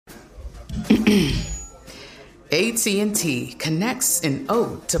AT&T connects an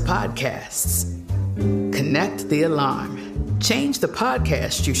ode to podcasts. Connect the alarm. Change the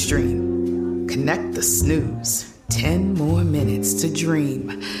podcast you stream. Connect the snooze. 10 more minutes to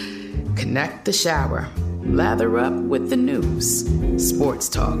dream. Connect the shower. Lather up with the news. Sports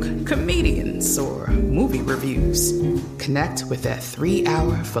talk, comedians, or movie reviews. Connect with that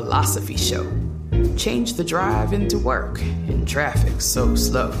 3-hour philosophy show. Change the drive into work in traffic so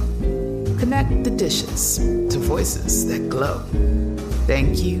slow. Connect the dishes to voices that glow.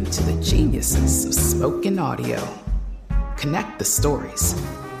 Thank you to the geniuses of spoken audio. Connect the stories.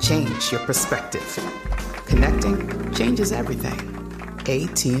 Change your perspective. Connecting changes everything.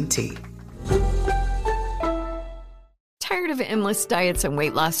 AT&T. Tired of endless diets and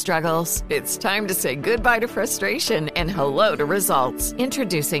weight loss struggles? It's time to say goodbye to frustration and hello to results.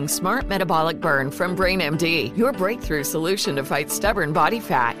 Introducing Smart Metabolic Burn from BrainMD, your breakthrough solution to fight stubborn body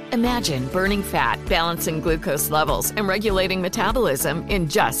fat. Imagine burning fat, balancing glucose levels, and regulating metabolism in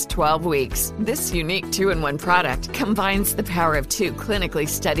just 12 weeks. This unique 2-in-1 product combines the power of 2 clinically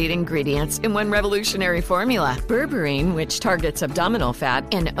studied ingredients in one revolutionary formula. Berberine, which targets abdominal fat,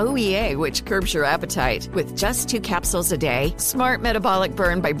 and OEA, which curbs your appetite. With just 2 capsules a day, Smart Metabolic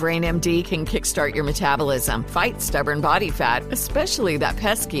Burn by BrainMD can kickstart your metabolism, fight stubborn body fat, especially that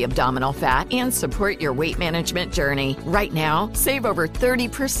pesky abdominal fat, and support your weight management journey. Right now, save over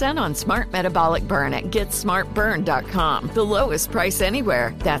 30% on Smart Metabolic Burn at GetSmartBurn.com. The lowest price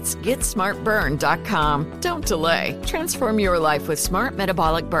anywhere. That's GetSmartBurn.com. Don't delay. Transform your life with Smart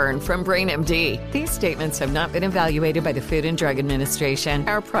Metabolic Burn from BrainMD. These statements have not been evaluated by the Food and Drug Administration.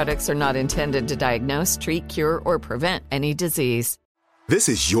 Our products are not intended to diagnose, treat, cure, or prevent any disease. This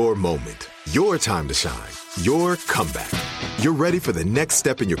is your moment, your time to shine, your comeback. You're ready for the next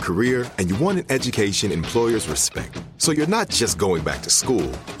step in your career, and you want an education employers respect. So you're not just going back to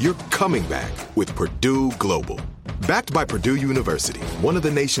school, you're coming back with Purdue Global. Backed by Purdue University, one of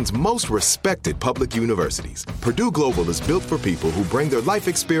the nation's most respected public universities, Purdue Global is built for people who bring their life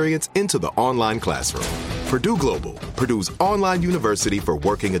experience into the online classroom. Purdue Global, Purdue's online university for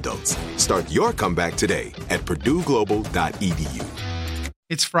working adults. Start your comeback today at purdueglobal.edu.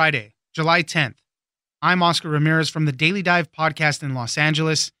 It's Friday, July 10th. I'm Oscar Ramirez from the Daily Dive podcast in Los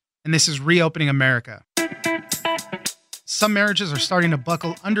Angeles, and this is Reopening America. Some marriages are starting to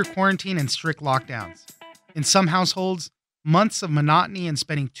buckle under quarantine and strict lockdowns. In some households, months of monotony and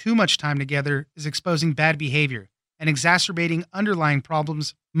spending too much time together is exposing bad behavior and exacerbating underlying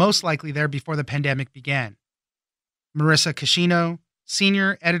problems most likely there before the pandemic began. Marissa Cascino,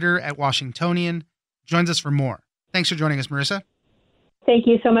 senior editor at Washingtonian, joins us for more. Thanks for joining us, Marissa. Thank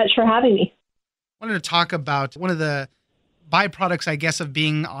you so much for having me. I wanted to talk about one of the byproducts, I guess, of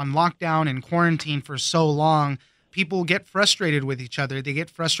being on lockdown and quarantine for so long. People get frustrated with each other. They get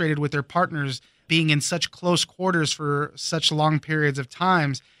frustrated with their partners being in such close quarters for such long periods of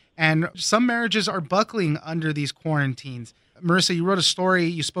times. And some marriages are buckling under these quarantines. Marissa, you wrote a story,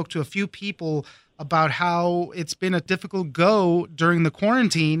 you spoke to a few people about how it's been a difficult go during the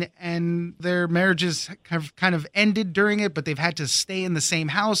quarantine and their marriages have kind of ended during it, but they've had to stay in the same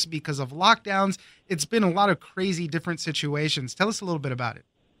house because of lockdowns. It's been a lot of crazy different situations. Tell us a little bit about it.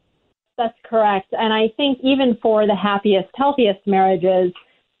 That's correct. And I think even for the happiest, healthiest marriages,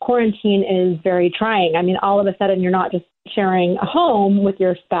 quarantine is very trying. I mean, all of a sudden, you're not just sharing a home with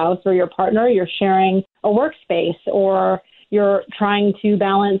your spouse or your partner, you're sharing a workspace, or you're trying to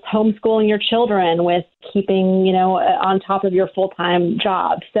balance homeschooling your children with keeping, on top of your full-time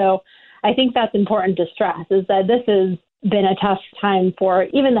job. So I think that's important to stress, is that this has been a tough time for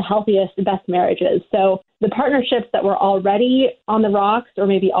even the healthiest, best marriages. So the partnerships that were already on the rocks or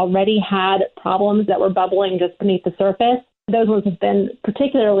maybe already had problems that were bubbling just beneath the surface, those ones have been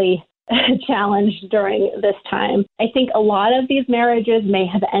particularly challenged during this time. I think a lot of these marriages may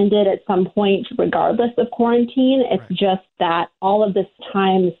have ended at some point regardless of quarantine. It's just that all of this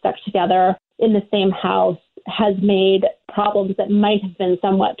time stuck together in the same house has made problems that might have been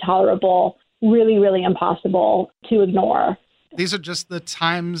somewhat tolerable really, really impossible to ignore. These are just the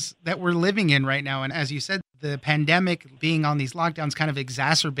times that we're living in right now. And as you said, the pandemic being on these lockdowns kind of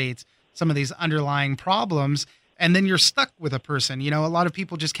exacerbates some of these underlying problems. And then you're stuck with a person. A lot of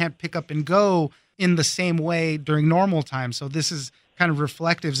people just can't pick up and go in the same way during normal times. So this is kind of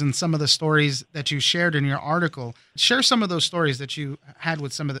reflectives in some of the stories that you shared in your article. Share some of those stories that you had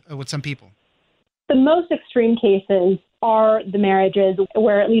with some people. The most extreme cases are the marriages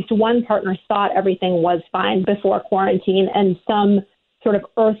where at least one partner thought everything was fine before quarantine, and some sort of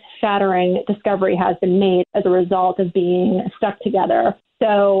earth-shattering discovery has been made as a result of being stuck together.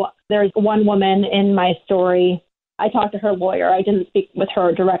 So there's one woman in my story. I talked to her lawyer. I didn't speak with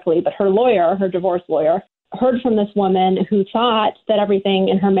her directly, but her lawyer, her divorce lawyer, heard from this woman who thought that everything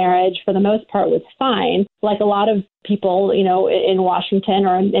in her marriage, for the most part, was fine. Like a lot of people, in Washington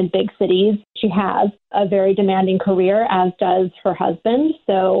or in big cities, she has a very demanding career, as does her husband.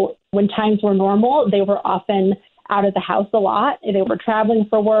 So when times were normal, they were often out of the house a lot. They were traveling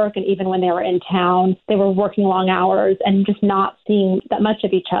for work, and even when they were in town, they were working long hours and just not seeing that much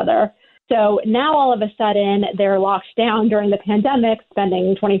of each other. So now all of a sudden they're locked down during the pandemic,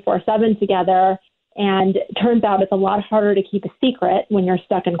 spending 24/7 together. And it turns out it's a lot harder to keep a secret when you're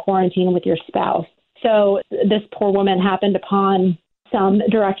stuck in quarantine with your spouse. So this poor woman happened upon some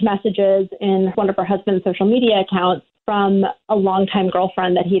direct messages in one of her husband's social media accounts from a longtime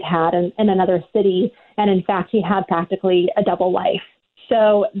girlfriend that he'd had in another city. And in fact, he had practically a double life.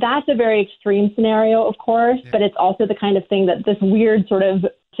 So that's a very extreme scenario, of course, but it's also the kind of thing that this weird sort of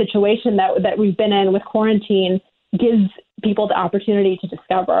situation that we've been in with quarantine gives people the opportunity to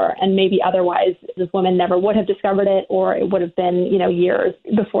discover. And maybe otherwise this woman never would have discovered it, or it would have been, years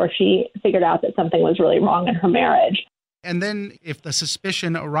before she figured out that something was really wrong in her marriage. And then if the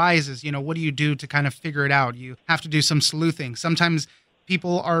suspicion arises, what do you do to kind of figure it out? You have to do some sleuthing. Sometimes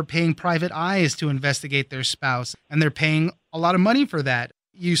people are paying private eyes to investigate their spouse, and they're paying a lot of money for that.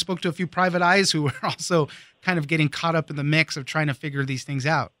 You spoke to a few private eyes who were also kind of getting caught up in the mix of trying to figure these things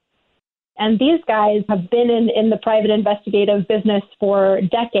out. And these guys have been in the private investigative business for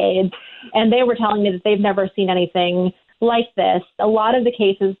decades, and they were telling me that they've never seen anything like this. A lot of the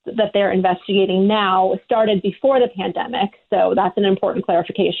cases that they're investigating now started before the pandemic, so that's an important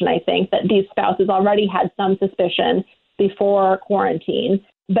clarification, I think, that these spouses already had some suspicion before quarantine.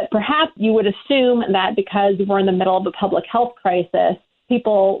 But perhaps you would assume that because we're in the middle of a public health crisis,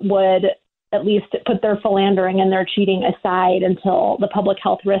 people would at least put their philandering and their cheating aside until the public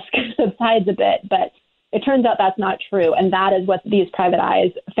health risk subsides a bit. But it turns out that's not true. And that is what these private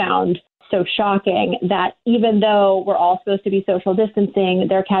eyes found so shocking, that even though we're all supposed to be social distancing,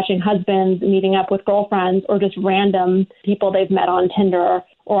 they're catching husbands meeting up with girlfriends or just random people they've met on Tinder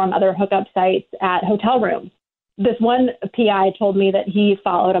or on other hookup sites at hotel rooms. This one PI told me that he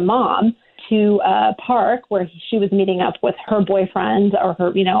followed a mom to a park where she was meeting up with her boyfriend or her,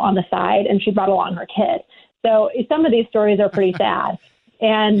 on the side, and she brought along her kid. So some of these stories are pretty sad.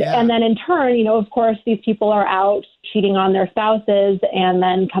 And then in turn, of course, these people are out cheating on their spouses and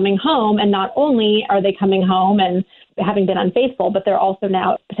then coming home. And not only are they coming home and having been unfaithful, but they're also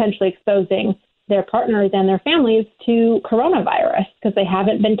now potentially exposing their partners and their families to coronavirus because they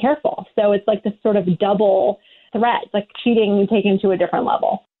haven't been careful. So it's like this sort of double threat, like cheating taken to a different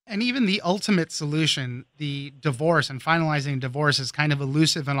level. And even the ultimate solution, the divorce and finalizing divorce, is kind of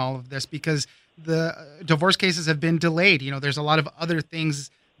elusive in all of this because the divorce cases have been delayed. There's a lot of other things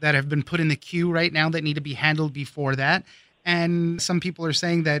that have been put in the queue right now that need to be handled before that. And some people are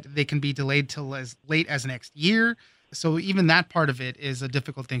saying that they can be delayed till as late as next year. So even that part of it is a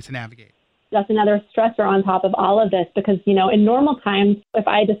difficult thing to navigate. That's another stressor on top of all of this because, in normal times, if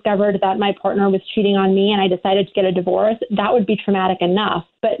I discovered that my partner was cheating on me and I decided to get a divorce, that would be traumatic enough.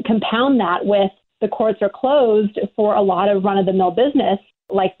 But compound that with the courts are closed for a lot of run-of-the-mill business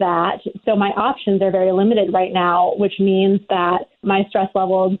like that. So my options are very limited right now, which means that my stress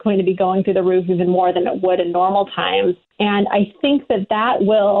level is going to be going through the roof even more than it would in normal times. And I think that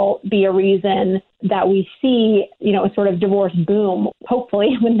will be a reason that we see, a sort of divorce boom,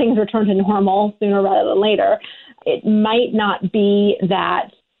 hopefully, when things return to normal sooner rather than later. It might not be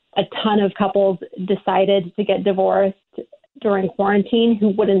that a ton of couples decided to get divorced during quarantine who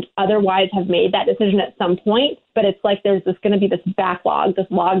wouldn't otherwise have made that decision at some point. But it's like there's going to be this backlog, this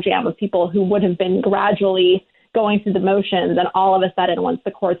logjam of people who would have been gradually going through the motions. And all of a sudden, once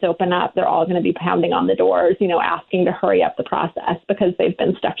the courts open up, they're all going to be pounding on the doors, asking to hurry up the process because they've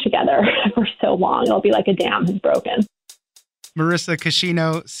been stuck together for so long. It'll be like a dam has broken. Marissa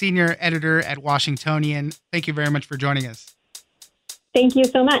Cuscino, senior editor at Washingtonian. Thank you very much for joining us. Thank you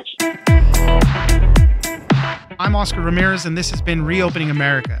so much. I'm Oscar Ramirez, and this has been Reopening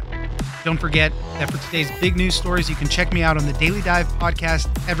America. Don't forget that for today's big news stories, you can check me out on the Daily Dive podcast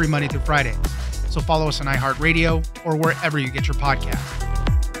every Monday through Friday. So follow us on iHeartRadio or wherever you get your podcasts.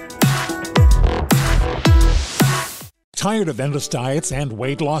 Tired of endless diets and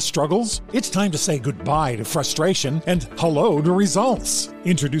weight loss struggles? It's time to say goodbye to frustration and hello to results.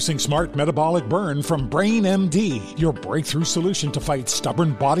 Introducing Smart Metabolic Burn from Brain MD, your breakthrough solution to fight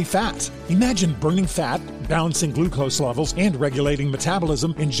stubborn body fat. Imagine burning fat, balancing glucose levels, and regulating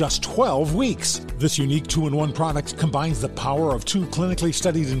metabolism in just 12 weeks. This unique 2-in-1 product combines the power of 2 clinically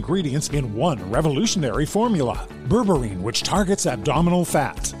studied ingredients in one revolutionary formula. Berberine, which targets abdominal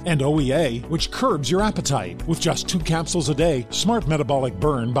fat, and OEA, which curbs your appetite. With just 2 capsules a day, Smart Metabolic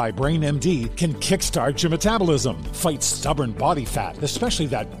Burn by Brain MD can kickstart your metabolism, fight stubborn body fat, especially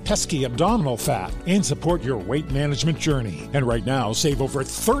that pesky abdominal fat, and support your weight management journey. And right now, save over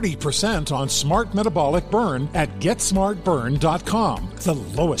 30% on Smart Metabolic Burn at GetSmartBurn.com. The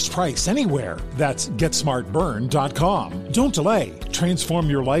lowest price anywhere. That's GetSmartBurn.com. Don't delay. Transform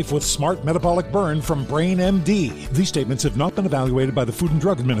your life with Smart Metabolic Burn from Brain MD. These statements have not been evaluated by the Food and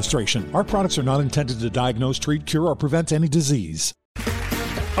Drug Administration. Our products are not intended to diagnose, treat, cure, or prevent any disease.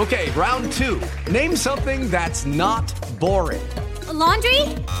 Okay, round 2. Name something that's not boring. A laundry?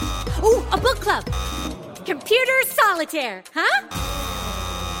 Ooh, a book club. Computer solitaire, huh?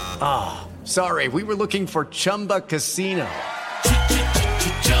 Ah, sorry, we were looking for Chumba Casino.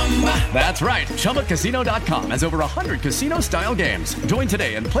 That's right, ChumbaCasino.com has over 100 casino-style games. Join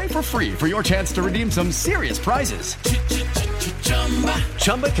today and play for free for your chance to redeem some serious prizes.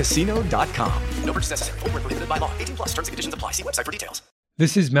 ChumbaCasino.com. No purchase necessary. Void where prohibited by law. 18+ terms and conditions apply. See website for details.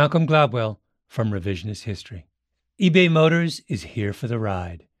 This is Malcolm Gladwell from Revisionist History. eBay Motors is here for the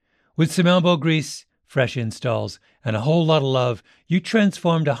ride. With some elbow grease, fresh installs, and a whole lot of love, you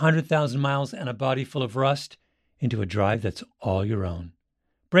transformed 100,000 miles and a body full of rust into a drive that's all your own.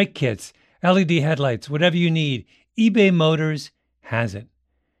 Brake kits, LED headlights, whatever you need, eBay Motors has it.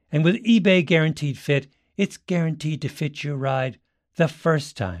 And with eBay Guaranteed Fit, it's guaranteed to fit your ride the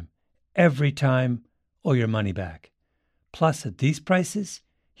first time, every time, or your money back. Plus, at these prices,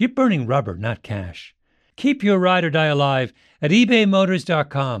 you're burning rubber, not cash. Keep your ride or die alive at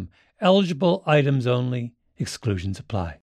ebaymotors.com. Eligible items only. Exclusions apply.